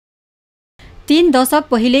3 दशक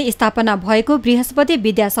पहिले स्थापना भएको बृहस्पति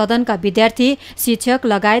विद्या सदनका विद्यार्थी, शिक्षक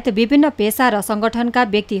लगायत विभिन्न पेशा र संगठनका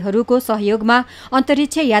व्यक्तिहरूको सहयोगमा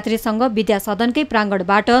अन्तरिक्ष यात्रीसँग विद्या सदनकै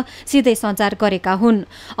प्राङ्गणबाट सिधै सञ्चार गरेका हुन्।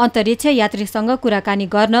 अन्तरिक्ष यात्रीसँग कुराकानी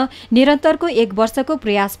गर्न निरन्तरको 1 वर्षको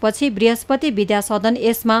प्रयासपछि बृहस्पति विद्या सदन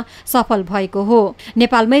यसमा सफल भएको हो।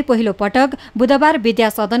 नेपालमै पहिलो पटक बुधबार विद्या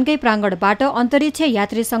सदनकै प्राङ्गणबाट अन्तरिक्ष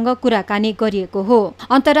यात्रीसँग कुराकानी गरिएको हो।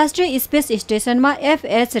 अन्तर्राष्ट्रिय स्पेस स्टेशनमा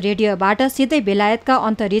एफएच रेडियोबाट सिधै बेलायतका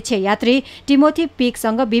अन्तरिक्ष यात्री टिमोथी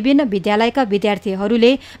पिकसँग विभिन्न विद्यालयका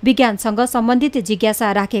विद्यार्थीहरूले विज्ञानसँग सम्बन्धित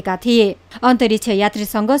जिज्ञासा राखेका थिए। अन्तरिक्ष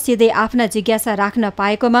यात्रीसँग सिधै आफ्ना जिज्ञासा राख्न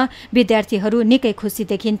पाएकोमा विद्यार्थीहरू निकै खुसी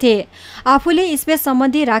देखिन्थे। आफूले स्पेस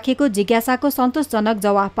सम्बन्धी राखेको जिज्ञासाको सन्तोषजनक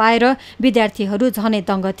जवाफ पाएर विद्यार्थीहरू झनै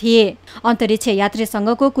दङ्ग थिए। अन्तरिक्ष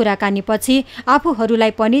यात्रीसँगको कुराकानीपछि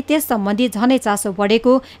आफूहरूलाई पनि त्यस सम्बन्धी झनै चासो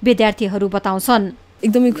बढेको विद्यार्थीहरू बताउँछन्।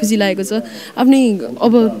 एकदमै खुसी लागेको छ। आफ्नै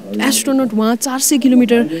अब एस्ट्रोनट वहाँ 400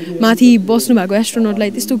 किलोमिटर माथि बस्नु भएको एस्ट्रोनटलाई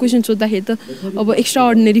त्यस्तो क्वेसन सोद्धाखेरि त अब एक्स्ट्रा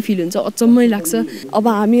अर्डिनरी फिल हुन्छ, अचम्मै लाग्छ। अब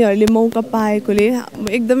हामीहरूले मौका पाएकोले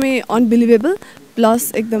एकदमै अनबिलिभेबल प्लस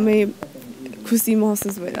एकदमै खुसी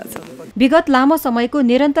महसुस भइरहेछ। विगत लामो समयको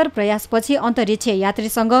निरन्तर प्रयासपछि अन्तरिक्ष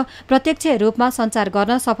यात्रीसँग प्रत्यक्ष रूपमा सञ्चार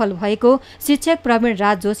गर्न सफल भएको शिक्षक प्रवीण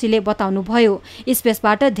राज जोशीले बताउनुभयो।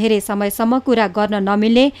 स्पेसबाट धेरै समयसम्म कुरा गर्न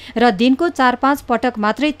नमिल्ने र दिनको 4-5 पटक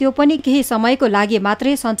मात्रै, त्यो पनि केही समयको लागि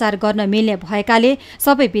मात्रै सञ्चार गर्न मिल्ने भएकाले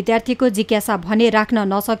सबै विद्यार्थीको जिज्ञासा भने राख्न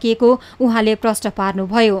नसकिएको उहाँले प्रश्न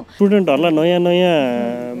पार्नुभयो। स्टुडेन्टहरूलाई नयाँ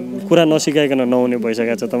नयाँ कुरा नसिकाइकन नहुने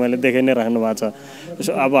भइसकेको छ, तपाईँले देखि नै राख्नु भएको छ।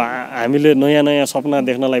 अब हामीले नयाँ नयाँ सपना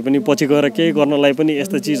देख्नलाई पनि पछि गएर केही गर्नलाई पनि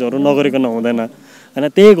यस्तो चिजहरू नगरिकन हुँदैन हैन।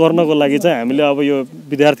 त्यही गर्नको लागि चाहिँ हामीले अब यो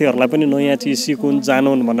विद्यार्थीहरूलाई पनि नयाँ चिज सिकुन्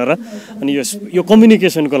जानुन् भनेर अनि यो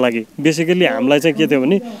कम्युनिकेसनको लागि बेसिकली हामीलाई चाहिँ के थियो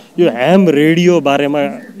भने यो ह्याम रेडियो बारेमा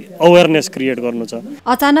अवेरनेस क्रिएट गर्नु छ।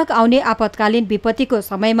 अचानक आउने आपतकालीन विपत्तिको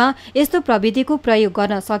समयमा यस्तो प्रविधिको प्रयोग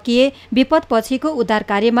गर्न सकिए विपद पछिको उद्धार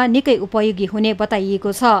कार्यमा निकै उपयोगी हुने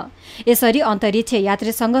बताइएको छ। यसरी अन्तरिक्ष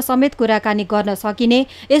यात्रीसँग समेत कुराकानी गर्न सकिने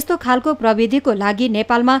यस्तो खालको प्रविधिको लागि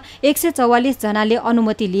नेपालमा 144 जनाले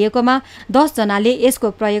अनुमति लिएकोमा 10 जनाले यसको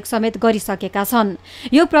प्रयोग समेत गरिसकेका छन्।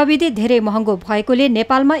 यो प्रविधि धेरै महँगो भएकोले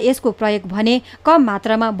नेपालमा यसको प्रयोग भने कम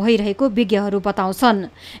मात्रामा भइरहेको विज्ञहरू बताउँछन्।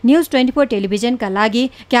 न्यूज 24 टेलिभिजनका लागि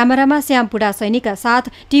क्यामेरामा श्याम पुडा सैनीका साथ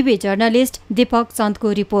टिभी जर्नलिस्ट दीपक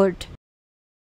चन्दको रिपोर्ट।